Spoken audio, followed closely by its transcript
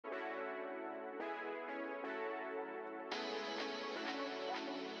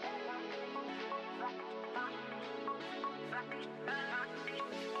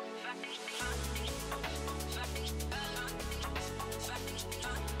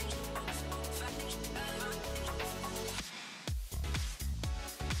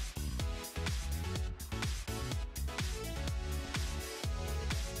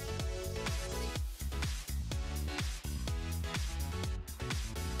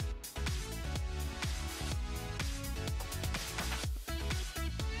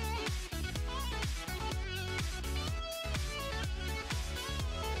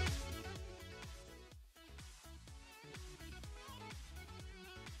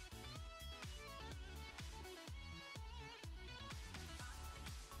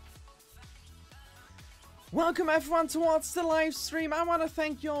Welcome everyone towards the live stream. I want to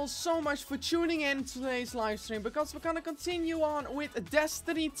thank you all so much for tuning in today's live stream because we're gonna continue on with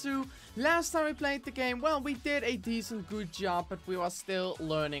Destiny 2. Last time we played the game, well, we did a good job, but we were still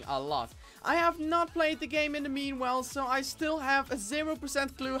learning a lot. I have not played the game in the meanwhile, so I still have a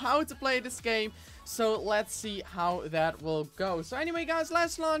 0% clue how to play this game. So let's see how that will go. So anyway, guys,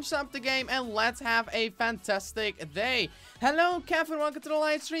 let's launch up the game and let's have a fantastic day. Hello, Kevin. Welcome to the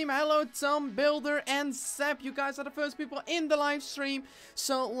live stream. Hello, Tom, Builder, and Seb. You guys are the first people in the live stream.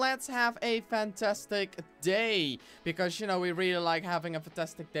 So let's have a fantastic day. Because, you know, we really like having a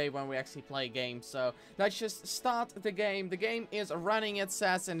fantastic day when we actually play games. So let's just start the game. The game is running, it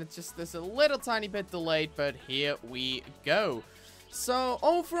says, and it's just a little tiny bit delayed. But here we go. So,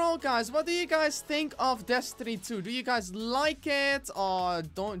 overall, guys, what do you guys think of Destiny 2? Do you guys like it, or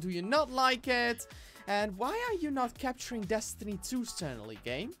do you not like it? And why are you not capturing Destiny 2 suddenly,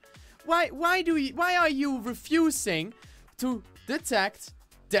 game? Why are you refusing to detect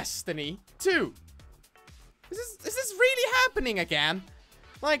Destiny 2? Is this really happening again?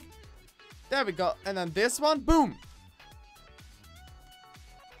 Like, there we go. And then this one, boom.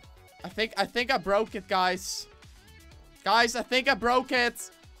 I think I broke it, guys. Guys, I think I broke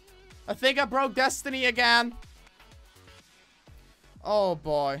it. I think I broke Destiny again. Oh,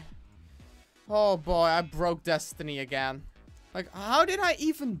 boy. Oh, boy. I broke Destiny again. Like, how did I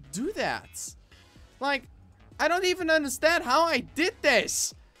even do that? Like, I don't even understand how I did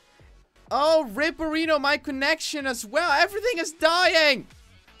this. Oh, Ripperino, my connection as well. Everything is dying.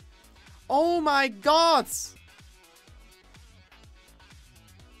 Oh, my God.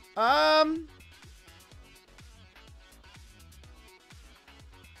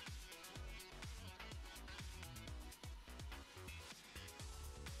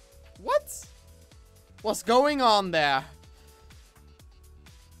 What? What's going on there?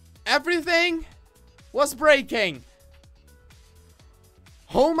 Everything was breaking.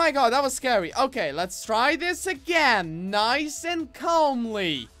 Oh my god, that was scary. Okay, let's try this again. Nice and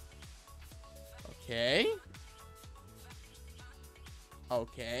calmly. Okay.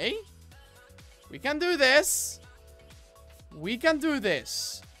 Okay. We can do this. We can do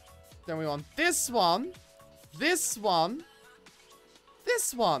this. Then we want this one. This one.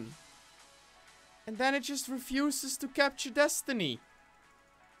 This one. And then it just refuses to capture Destiny.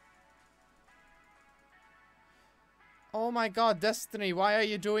 Oh my god, Destiny, why are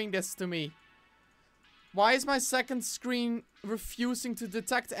you doing this to me? Why is my second screen refusing to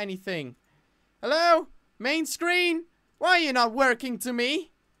detect anything? Hello? Main screen? Why are you not working to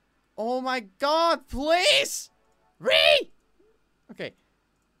me? Oh my god, please! Okay.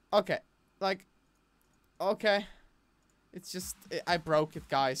 Okay. Like, okay. It's just, I broke it,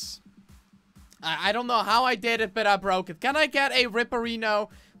 guys. I don't know how I did it, but I broke it. Can I get a Ripperino?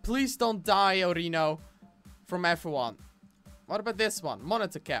 Please don't die, Orino. From everyone. What about this one?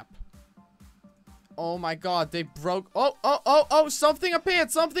 Monitor cap. Oh my god, they broke. Oh, something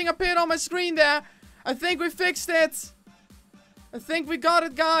appeared. Something appeared on my screen there. I think we fixed it. I think we got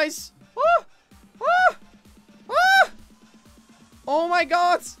it, guys. Oh my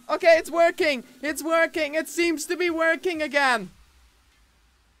god. Okay, it's working. It's working. It seems to be working again.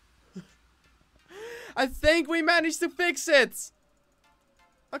 I think we managed to fix it.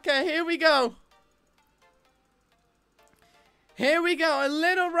 Okay, here we go. Here we go. A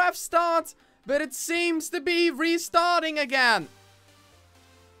little rough start, but it seems to be restarting again.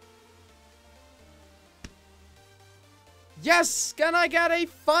 Yes! Can I get a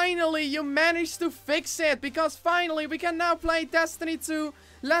finally? You managed to fix it. Because finally we can now play Destiny 2.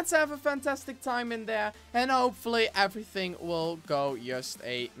 Let's have a fantastic time in there. And hopefully everything will go just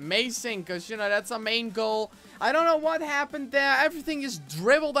amazing. Because, you know, that's our main goal. I don't know what happened there. Everything just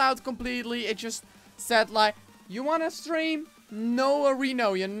dribbled out completely. It just said like, you want to stream? No,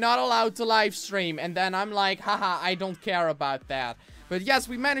 Areno. You're not allowed to live stream. And then I'm like, haha, I don't care about that. But yes,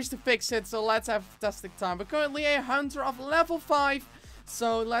 we managed to fix it, so let's have a fantastic time. We're currently a hunter of level 5,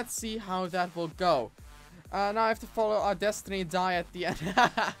 so let's see how that will go. Now I have to follow our destiny die at the end.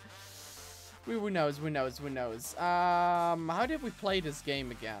 Who knows, who knows, who knows. How did we play this game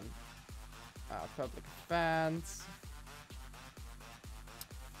again? Public events.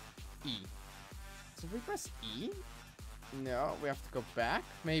 E. So we press E? No, we have to go back.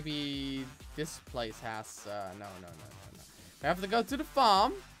 Maybe this place has, no. We have to go to the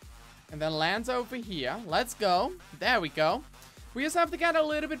farm. And then land over here. Let's go. There we go. We just have to get a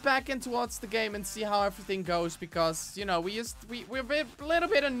little bit back in towards the game and see how everything goes. Because, you know, we're a little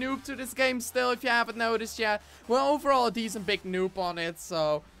bit a noob to this game still, if you haven't noticed yet. We're overall a decent big noob on it.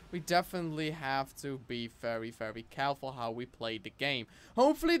 So, We definitely have to be very, very careful how we play the game.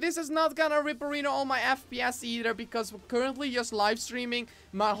 Hopefully this is not gonna rip Arena all my FPS either, because we're currently just live streaming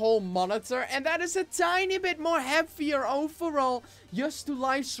my whole monitor, and that is a tiny bit more heavier overall just to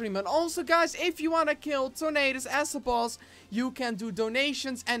live stream. And also guys, if you wanna kill Tornadus as a boss, you can do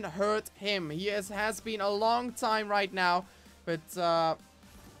donations and hurt him. He has been a long time right now, but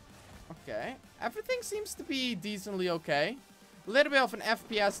okay, everything seems to be decently okay. A little bit of an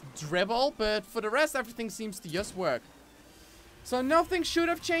FPS dribble, but for the rest, everything seems to just work. So nothing should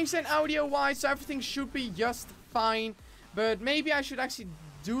have changed in audio-wise, so everything should be just fine. But maybe I should actually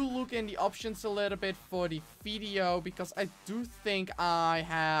do look in the options a little bit for the video, because I do think I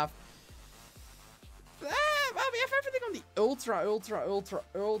have... well, we have everything on the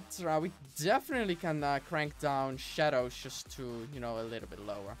ultra. We definitely can crank down shadows just to, you know, a little bit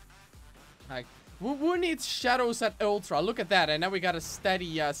lower. Like... Who needs shadows at ultra? Look at that. And now we got a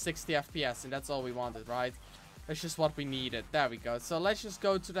steady 60 FPS. And that's all we wanted, right? That's just what we needed. There we go. So let's just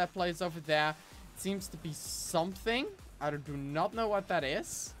go to that place over there. It seems to be something. I do not know what that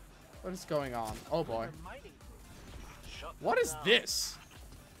is. What is going on? Oh boy. What is this?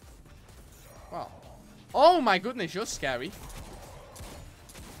 Well. Oh my goodness, you're scary.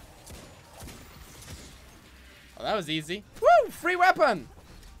 Oh, that was easy. Woo! Free weapon!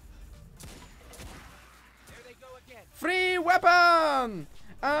 Free weapon!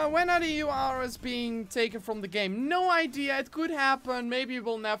 When are the URs being taken from the game? No idea. It could happen. Maybe it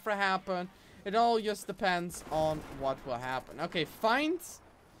will never happen. It all just depends on what will happen. Okay, find.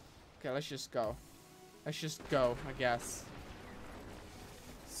 Okay, let's just go. Let's just go, I guess.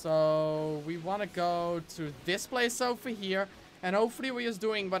 So, we want to go to this place over here. And hopefully we're just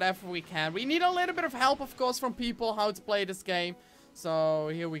doing whatever we can. We need a little bit of help, of course, from people how to play this game.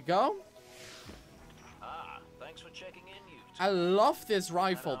 So, here we go. Thanks for checking in, you two. I love this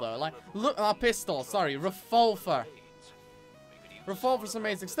rifle though. Like, look, pistol, sorry, revolver. Revolver's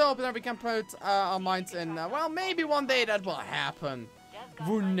amazing. Still, but then we can put our minds in. Well, maybe one day that will happen.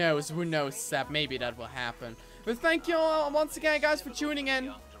 Who knows? Who knows, Seb? Maybe that will happen. But thank you all once again, guys, for tuning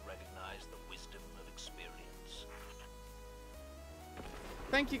in.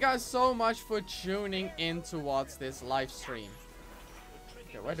 Thank you guys so much for tuning in towards this live stream.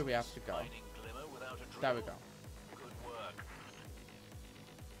 Okay, where do we have to go? There we go.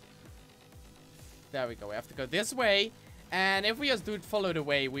 There we go. We have to go this way. And if we just do follow the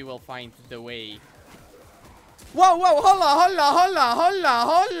way, we will find the way. Whoa, whoa,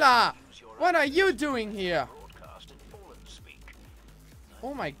 holla. What are you doing here?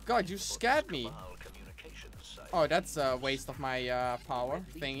 Oh my god, you scared me. Oh, that's a waste of my power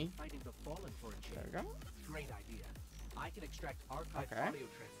thingy. There we go. Okay.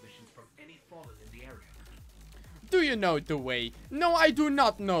 Do you know the way? No, I do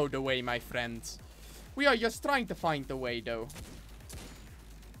not know the way, my friend. We are just trying to find the way, though.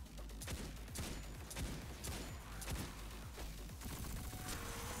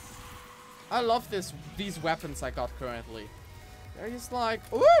 I love these weapons I got currently. They're just like,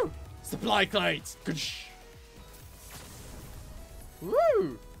 ooh! Supply crates!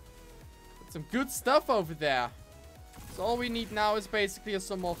 Woo! Some good stuff over there. So all we need now is basically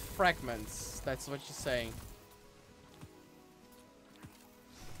some more fragments. That's what you're saying.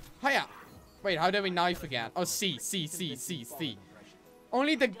 Hiya! Wait, how do we knife again? Oh, C.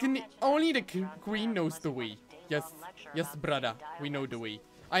 Only the queen knows the way. Yes, brother. We know the way.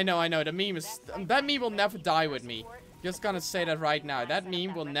 I know. The meme is... that meme will never die with me. Just gonna say that right now. That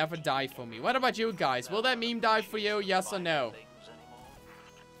meme will never die for me. What about you guys? Will that meme die for you? Yes or no?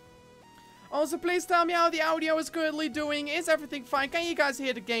 Also, please tell me how the audio is currently doing. Is everything fine? Can you guys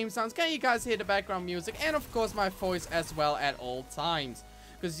hear the game sounds? Can you guys hear the background music? And of course, my voice as well at all times.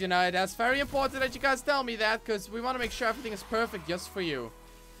 Because, you know, that's very important that you guys tell me that. Because we want to make sure everything is perfect just for you.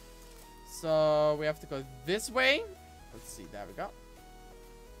 So, we have to go this way. Let's see. There we go.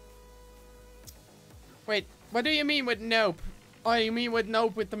 Wait. What do you mean with nope? Oh, you mean with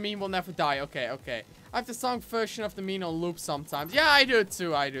nope with the meme will never die. Okay. I have the song version of the meme on loop sometimes. Yeah, I do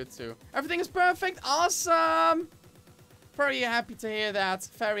too. Everything is perfect. Awesome. Very happy to hear that.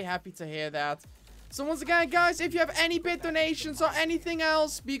 Very happy to hear that. So once again, guys, if you have any bit donations or anything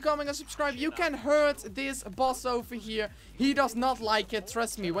else, becoming a subscriber, you can hurt this boss over here. He does not like it.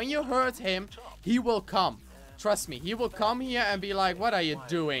 Trust me, when you hurt him, he will come. Trust me, he will come here and be like, what are you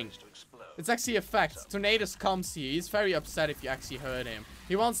doing? It's actually a fact. Tornadus comes here. He's very upset if you actually hurt him.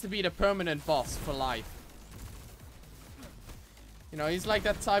 He wants to be the permanent boss for life. You know, he's like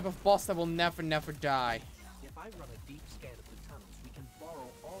that type of boss that will never die. If I run a deep scan of the tunnels, we can borrow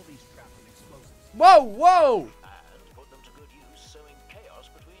all these traps and explosives. Whoa! And put them to good use, sowing chaos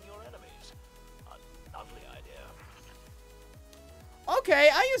between Okay,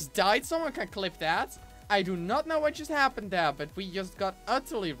 I just died. Someone can clip that. I do not know what just happened there, but we just got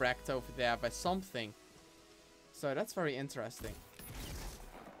utterly wrecked over there by something. So that's very interesting.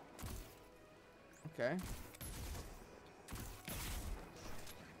 Okay.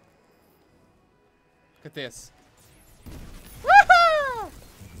 Look at this. Woohoo!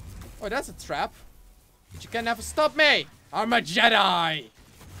 Oh, that's a trap. But you can never stop me. I'm a Jedi.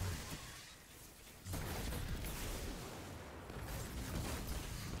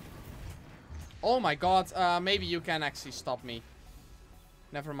 Oh my god. Maybe you can actually stop me.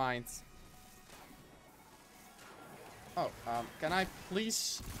 Never mind. Oh, can I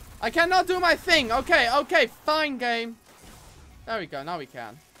please? I cannot do my thing. Okay, okay, fine, game. There we go. Now we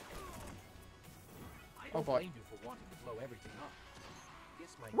can. Oh boy. Blame you for wanting to blow everything up.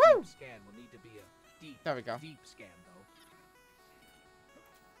 Guess my Woo! deep scan will need to be a deep, There we go. deep scan,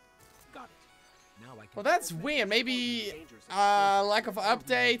 though. Got it. Now I can. Well, that's weird. Maybe lack of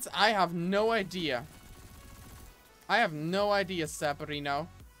updates. I have no idea. I have no idea, Saperino.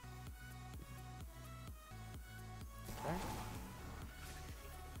 Okay.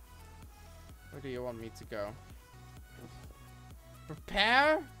 Where do you want me to go?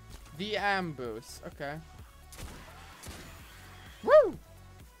 Prepare the ambush. Okay. Woo!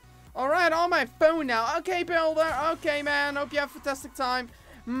 Alright, on my phone now. Okay, builder. Okay, man. Hope you have a fantastic time.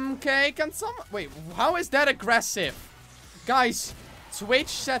 Okay, can someone... Wait, how is that aggressive? Guys, Twitch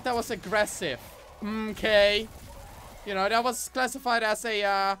said that was aggressive. Okay. You know, that was classified as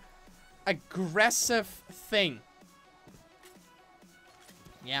a, aggressive thing.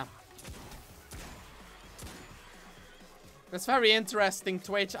 Yeah. That's very interesting,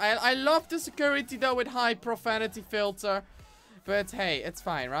 Twitch. I love the security, though, with high profanity filter. But, hey, it's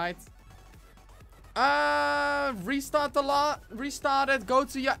fine, right? Restart the lot. Restart it. Go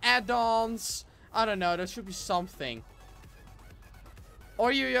to your add-ons. I don't know. There should be something.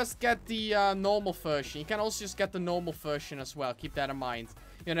 Or you just get the normal version. You can also just get the normal version as well. Keep that in mind.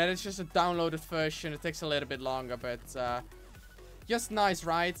 You know, it's just a downloaded version. It takes a little bit longer, but just nice,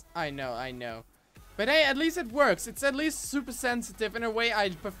 right? I know, I know. But hey, at least it works. It's at least super sensitive. In a way, I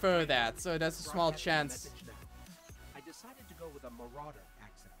prefer that. So there's a small chance. I decided to go with a marauder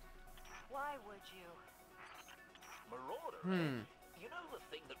accent. Why would you? Marauder? Hmm. You know the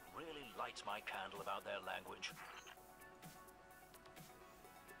thing that really lights my candle about their language?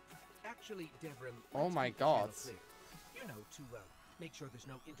 Actually, Devrim, Oh let's my keep the channel god. clear. You know, to make sure there's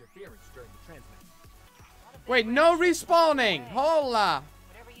no interference during the transmit. Wait, no respawning. Hola.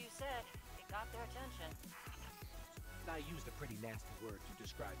 Whatever you said, it got their attention. I used a pretty nasty word to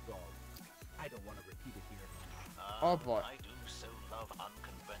describe Gaul. I don't want to repeat it here. Oh boy. I do so love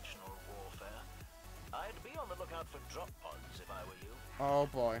unconventional warfare. I'd be on the lookout for drop pods if I were you. Oh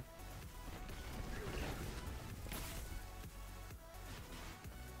boy.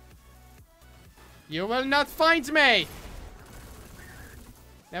 You will not find me.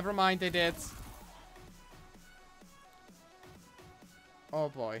 Never mind, they did. Oh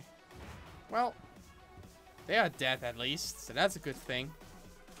boy. Well, they are dead at least, so that's a good thing.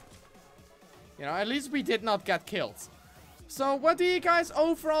 You know, at least we did not get killed. So, what do you guys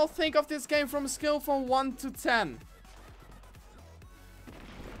overall think of this game from a scale from 1 to 10?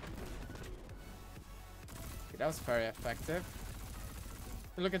 Okay, that was very effective.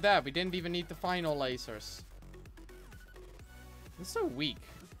 But look at that, we didn't even need the final lasers. It's so weak.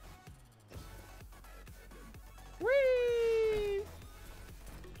 Whee!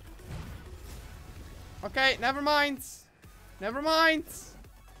 Okay, never mind. Never mind.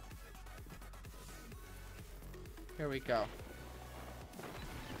 Here we go.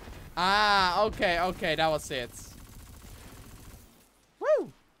 Ah, okay, okay, that was it.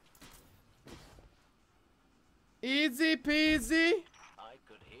 Woo! Easy peasy. I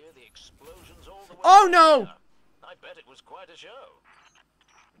could hear the explosions all the way. Oh from no! here. I bet it was quite a show.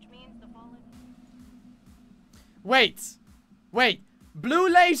 Which means the fallen. Wait. Wait. Blue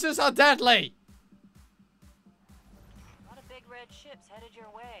lasers are deadly. A lot of big red ships headed your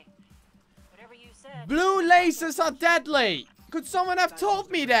way. Whatever you said. Blue lasers are deadly. Could someone have told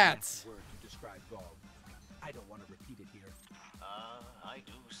me that? Word to describe Gaul. I don't want to repeat it here. I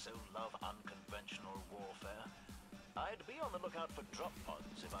do so love unconventional warfare. I'd be on the lookout for drop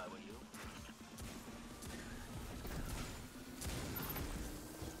pods if I were you.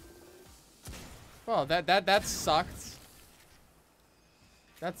 Well, that sucked.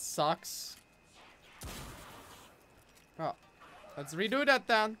 That sucks. Well, let's redo that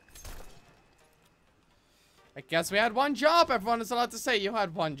then. I guess we had one job. Everyone is allowed to say you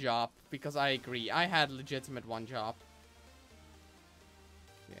had one job. Because I agree. I had legitimate one job.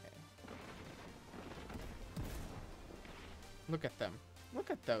 Okay. Look at them. Look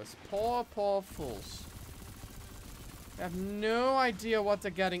at those poor, poor fools. They have no idea what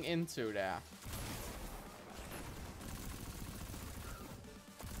they're getting into there.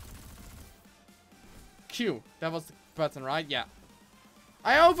 Q. That was the button, right? Yeah.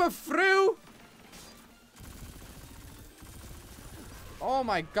 I overthrew! Oh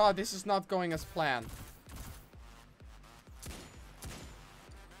my god, this is not going as planned.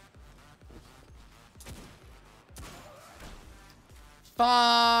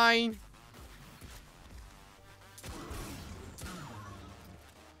 Fine.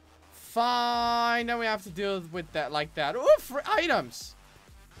 Fine. Then we have to deal with that like that. Ooh, for items.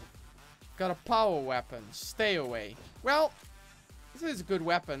 Got a power weapon. Stay away. Well, this is a good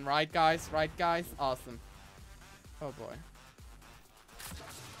weapon, right, guys? Right, guys? Awesome. Oh, boy.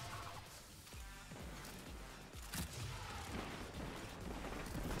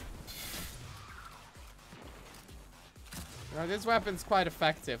 You know, this weapon's quite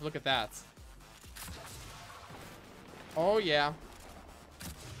effective. Look at that. Oh, yeah.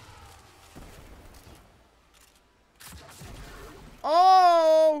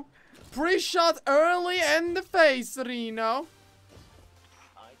 Oh! Pre-shot early in the face, Reno.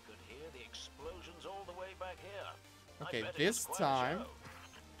 I could hear the explosions all the way back here. I Okay, bet it this was quite a time, show.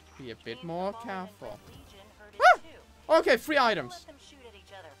 be a bit more careful. Ah! Okay, free items. Let them shoot at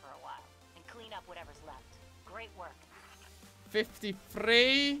each other for a while and clean up whatever's left. Great work.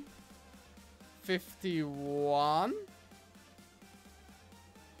 53. 51.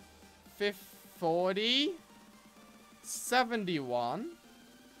 40. 71.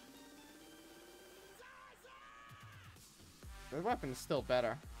 The weapon is still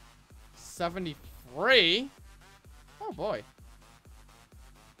better. 73. Oh boy.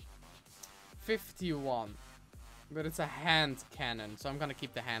 51. But it's a hand cannon, so I'm gonna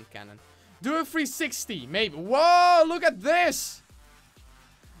keep the hand cannon. Do a 360, maybe. Whoa, look at this!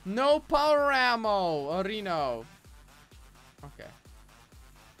 No power ammo, Reno. Okay.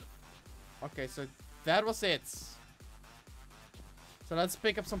 Okay, so that was it. So let's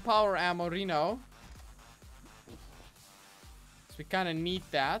pick up some power ammo, Reno. So we kind of need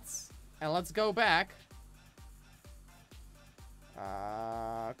that. And let's go back.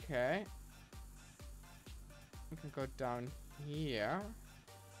 Okay. We can go down here.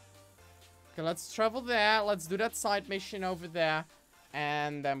 Okay, let's travel there. Let's do that side mission over there.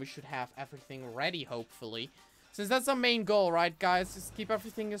 And then we should have everything ready, hopefully. Since that's our main goal, right, guys? Just keep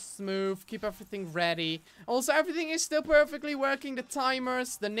everything smooth, keep everything ready. Also, everything is still perfectly working. The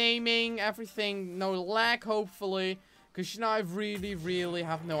timers, the naming, everything. No lag, hopefully. Because, you know, I really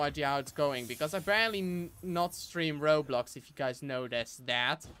have no idea how it's going. Because I barely not stream Roblox, if you guys noticed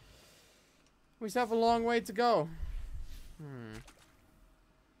that. We still have a long way to go.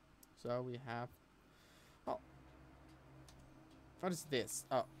 So, we have... Oh. What is this?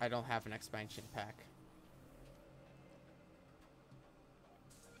 Oh, I don't have an expansion pack.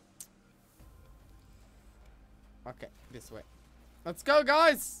 Okay, this way. Let's go,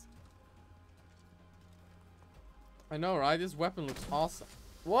 guys! I know, right? This weapon looks awesome.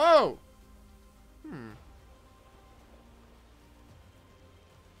 Whoa!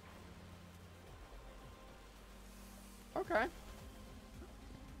 Okay.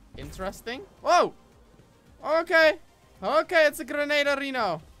 Interesting. Whoa! Okay. Okay, it's a grenade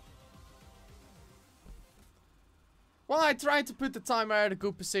Reno. Well, I tried to put the timer at a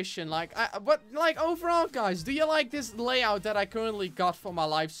good position. But overall, guys, do you like this layout that I currently got for my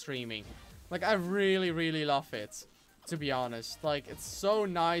live streaming? Like, I really love it, to be honest. Like, it's so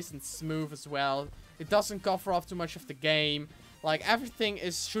nice and smooth as well. It doesn't cover off too much of the game. Like, everything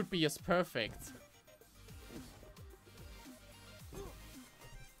should be as perfect.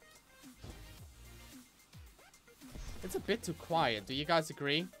 It's a bit too quiet. Do you guys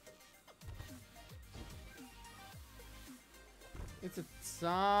agree? It's a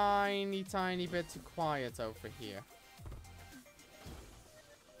tiny bit too quiet over here.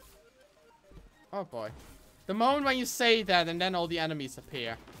 Oh boy. The moment when you say that and then all the enemies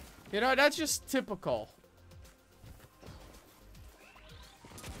appear. You know, that's just typical.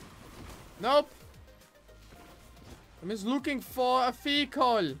 Nope. I'm just looking for a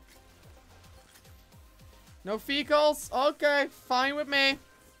vehicle. No vehicles? Okay, fine with me.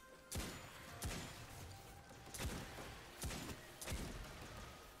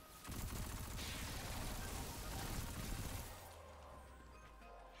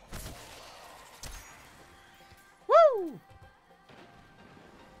 Woo!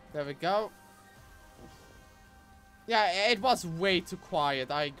 There we go. Yeah, it was way too quiet,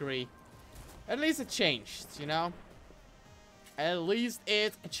 I agree. At least it changed, you know? At least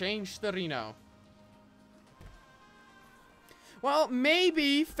it changed the Reno. Well,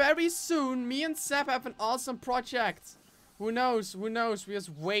 maybe very soon me and Seb have an awesome project. Who knows? Who knows? We're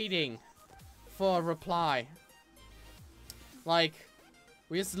just waiting for a reply. Like,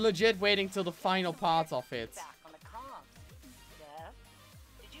 we're just legit waiting till the final part of it. Back on the comms. Dev,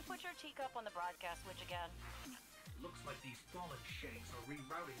 did you put your teacup on the broadcast switch again? Looks like these fallen shanks are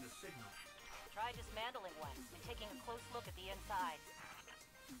rerouting the signal. Try dismantling one and taking a close look at the inside.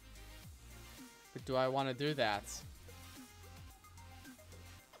 But do I want to do that?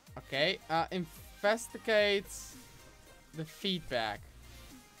 Okay, investigate the feedback.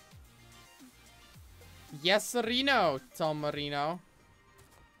 Yes, Reno, Tom Marino.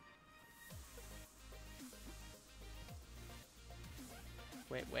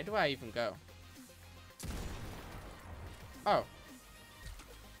 Wait, where do I even go? Oh.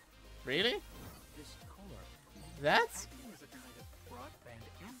 Really? This core That's? acting as a kind of broadband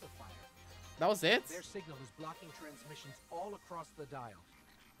amplifier. That was it? Their signal is blocking transmissions all across the dial.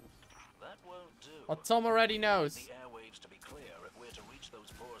 That won't do. Well, Tom already knows. The airwaves to be clear if we're to reach those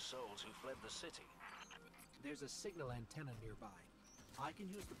poor souls who fled the city. There's a signal antenna nearby. I can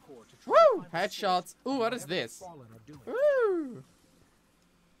use the core to try Woo! to find the Headshots. source Ooh, of what is whatever the this? Fallen are doing. Woo!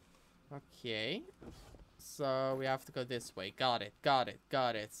 Okay. So we have to go this way. Got it. Got it.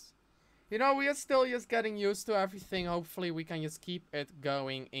 Got it. You know, we are still just getting used to everything. Hopefully we can just keep it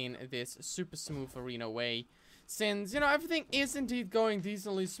going in this super smooth arena way. Since, you know, everything is indeed going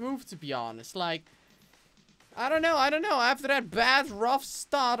decently smooth, to be honest. Like, I don't know. After that bad, rough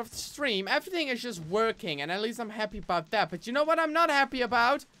start of the stream, everything is just working. And at least I'm happy about that. But you know what I'm not happy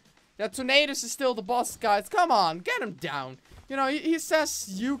about? That Tornadoes is still the boss, guys. Come on, get him down. You know, he says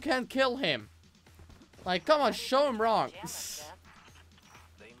you can kill him. Like, come on, show him wrong. They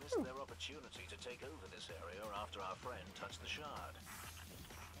missed their opportunity to take over this area after our friend touched the shard.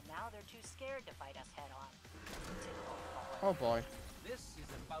 And now they're too scared to fight us head on. Oh boy. This is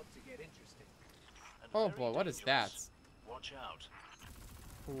about to get interesting. And Oh very boy, what is that? dangerous. Watch out.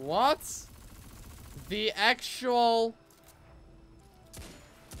 What? The actual...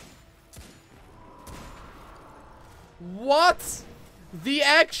 What? The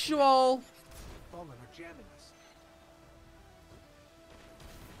actual... Fallen are jamming us.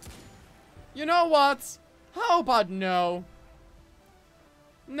 You know what? How about no?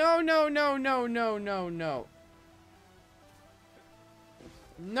 No, no, no, no, no, no, no.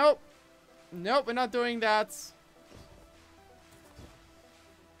 Nope. Nope, we're not doing that.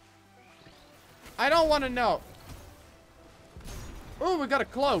 I don't want to know. Ooh, we got a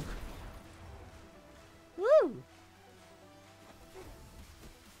cloak. Woo.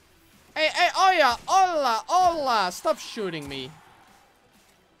 Hey, hey, oh yeah, hola, hola. Stop shooting me.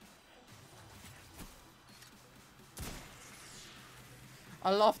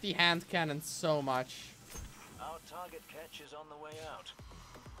 I love the hand cannon so much. Our target catch is on the way out.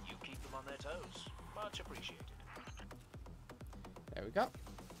 You keep them on their toes. Much appreciated. There we go.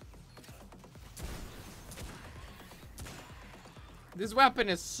 This weapon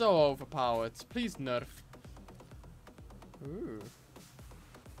is so overpowered. Please nerf. Ooh.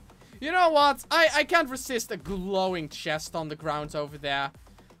 You know what? I can't resist a glowing chest on the ground over there.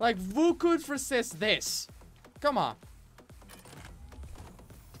 Like, who could resist this? Come on.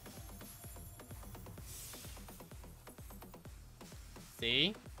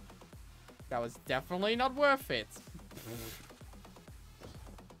 See? That was definitely not worth it.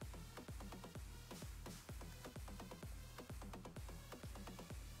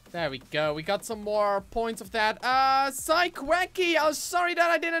 There we go. We got some more points of that. Psych Wacky. Oh, sorry that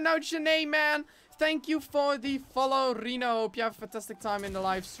I didn't know your name, man. Thank you for the follow, Reno. Hope you have a fantastic time in the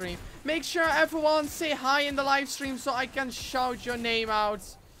live stream. Make sure everyone say hi in the live stream so I can shout your name out.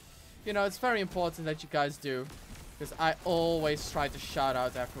 You know, it's very important that you guys do. Because I always try to shout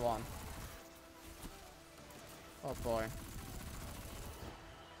out everyone. Oh boy.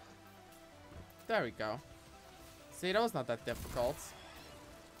 There we go. See, that was not that difficult.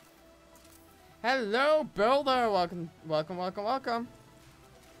 Hello, Builder. Welcome, welcome, welcome, welcome.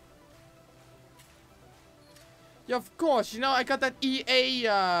 Yeah, of course. You know, I got that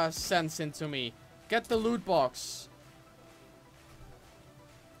EA sense into me. Get the loot box.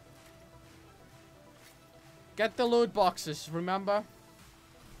 Get the loot boxes, remember?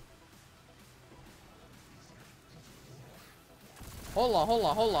 Hola,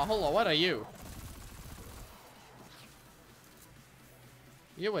 hola, hola, hola. What are you?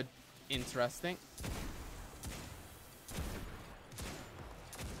 You were interesting.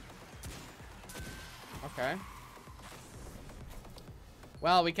 Okay.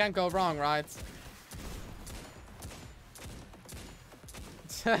 Well, we can't go wrong, right?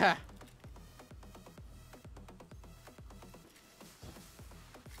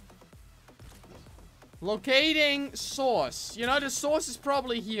 Locating source. You know, the source is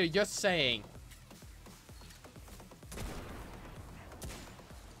probably here, just saying.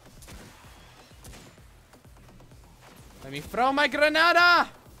 Let me throw my granada!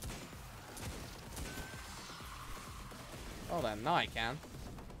 Oh, then, now I can.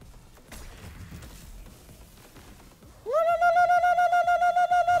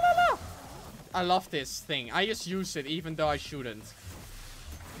 I love this thing. I just use it even though I shouldn't.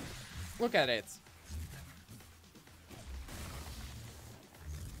 Look at it.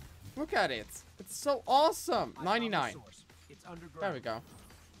 Look at it. It's so awesome. 99. There we go.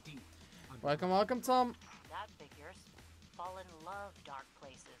 Welcome, welcome, Tom. That figures. Fallen love dark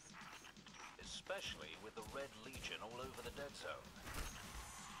places. Especially with the Red Legion all over the dead zone.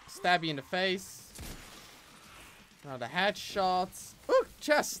 Stab you in the face. Now the headshots. Ooh,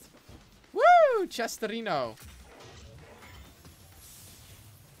 chest. Woo! Chesterino.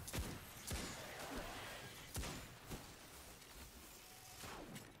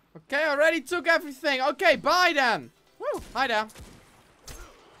 Okay, I already took everything. Okay, bye then. Woo! Hi there.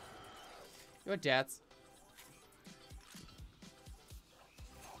 You're dead.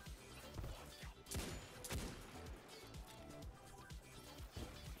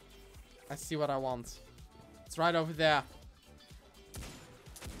 I see what I want. It's right over there.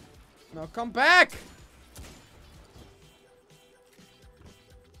 No, come back!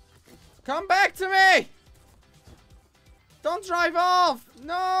 Come back to me! Don't drive off!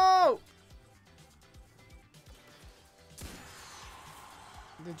 No!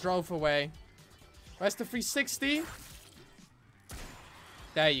 They drove away. Where's the 360?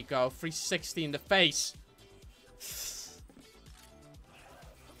 There you go. 360 in the face.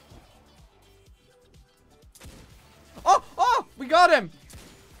 Oh! Oh! We got him!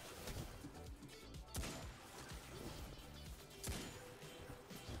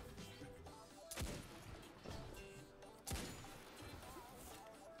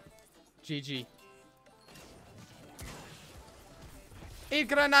 GG. Eat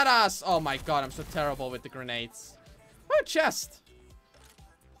granadas! Oh my god, I'm so terrible with the grenades. Oh, chest!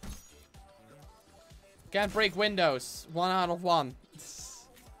 Can't break windows. 1 out of 1.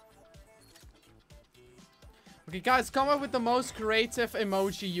 Okay, guys, come up with the most creative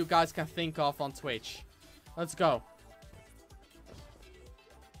emoji you guys can think of on Twitch. Let's go.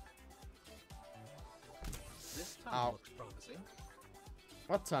 This tunnel looks promising.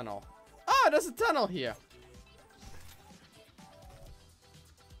 What tunnel? Oh, there's a tunnel here.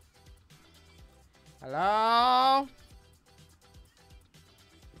 Hello?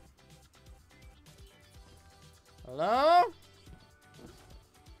 Hello?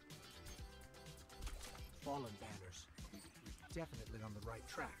 Fallen banners. Definitely on the right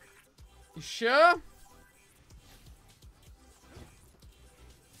track. You sure?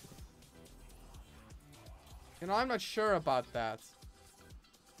 You know, I'm not sure about that.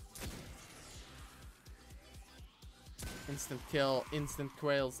 Instant kill, instant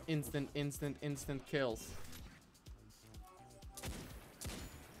quails, instant kills.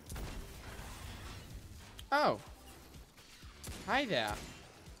 Oh. Hi there.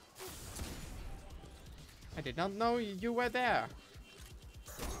 I did not know you were there.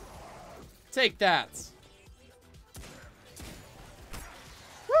 Take that.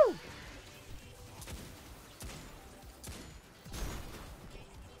 Woo!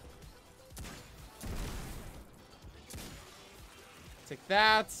 Take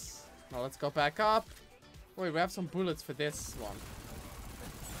that. Now let's go back up. Wait, we have some bullets for this one.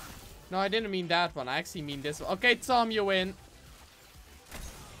 No, I didn't mean that one. I actually mean this one. Okay, Tom, you win.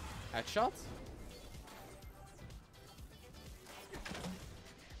 Headshot.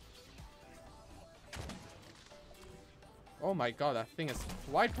 Oh my god, that thing is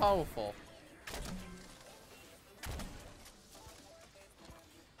quite powerful.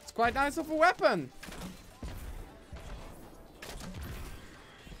 It's quite nice of a weapon.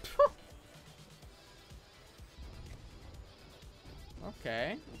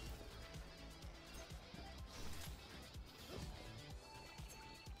 Okay.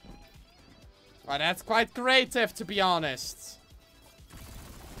 Oh, that's quite creative, to be honest.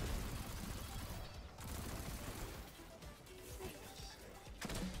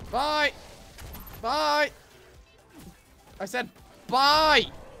 Bye. Bye. I said bye.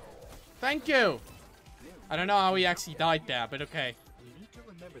 Thank you. I don't know how he actually died there, but okay. We need to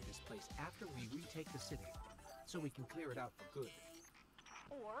remember this place after we retake the city, so we can clear it out for good.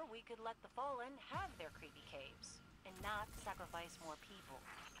 Or we could let the Fallen have their creepy caves and not sacrifice more people.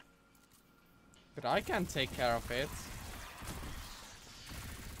 But I can take care of it.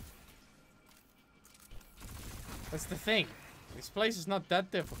 That's the thing. This place is not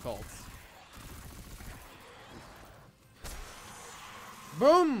that difficult.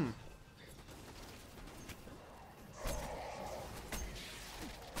 Boom!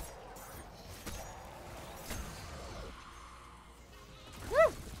 Woo!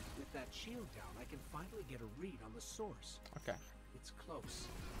 With that shield down, I can finally get a read on the source. Okay. It's close.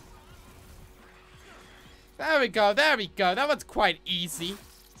 There we go, there we go. That was quite easy.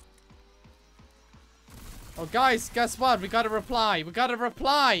 Oh, guys, guess what? We got a reply. We got a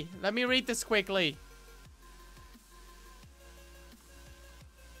reply. Let me read this quickly.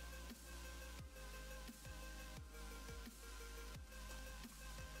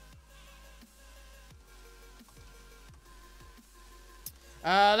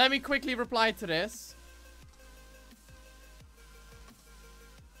 Let me quickly reply to this.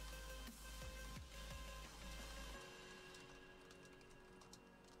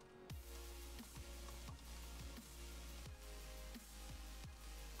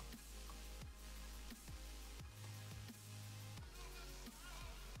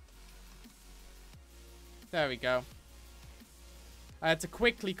 There we go. I had to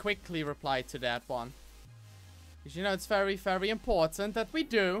quickly reply to that one. Because you know it's very, very important that we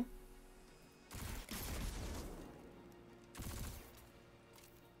do.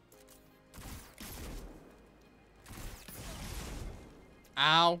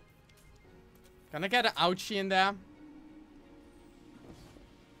 Ow. Can I get an ouchie in there?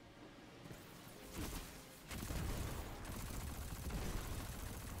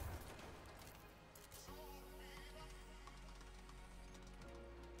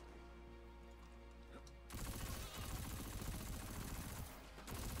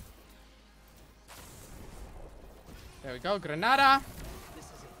 There we go, Granada. This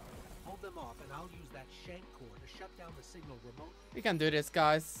is it. Hold them off, and I'll use that shank core to shut down the signal remotely. We can do this,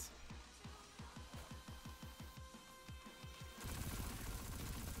 guys.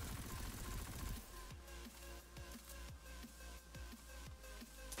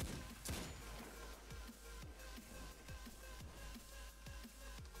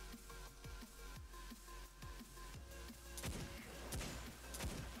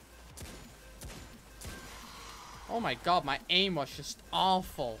 Oh my god, my aim was just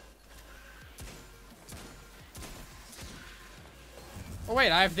awful. Oh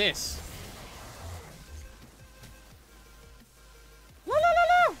wait, I have this. La la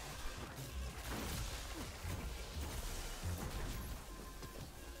la la!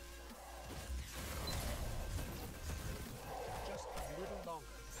 Just a little longer.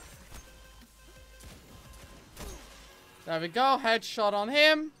 There we go, headshot on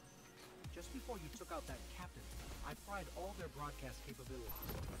him. Just before you took out that captain, I fried all their broadcast capabilities.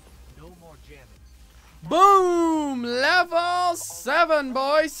 No more jamming. Boom! Level 7,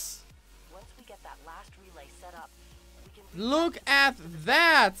 boys. Once we get that last relay set up, we can Look at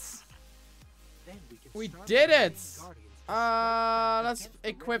that. Then we can We start did providing it. Guardians Let's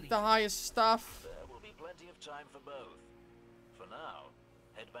equip the highest stuff. There will be plenty of time for both. For now,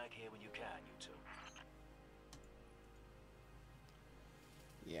 head back here when you can, you two.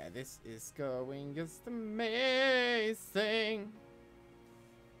 Yeah, this is going just amazing.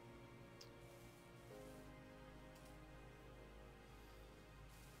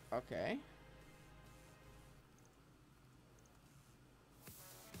 Okay.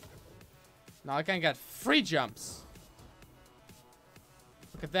 Now I can get free jumps.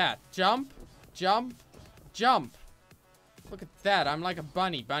 Look at that. Jump, jump, jump. Look at that. I'm like a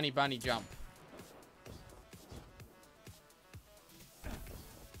bunny, bunny, bunny jump.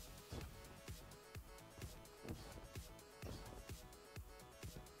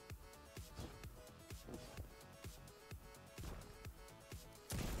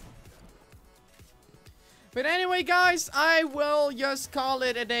 But anyway, guys, I will just call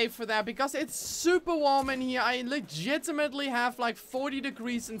it a day for that because it's super warm in here. I legitimately have like 40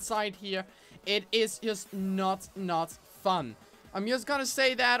 degrees inside here. It is just not fun. I'm just gonna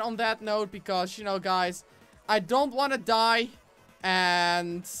say that on that note because, you know, guys, I don't want to die.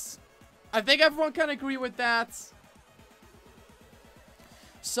 And I think everyone can agree with that.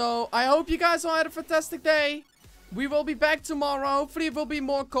 So, I hope you guys all had a fantastic day. We will be back tomorrow. Hopefully it will be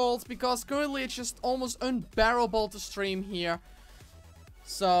more cold because currently it's just almost unbearable to stream here.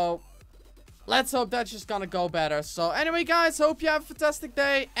 So, let's hope that's just gonna go better. So, anyway, guys, hope you have a fantastic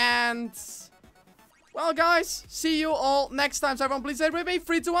day. And, well, guys, see you all next time. So, everyone, please say it with me.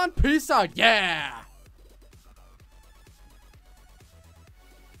 3, 2, 1. Peace out. Yeah!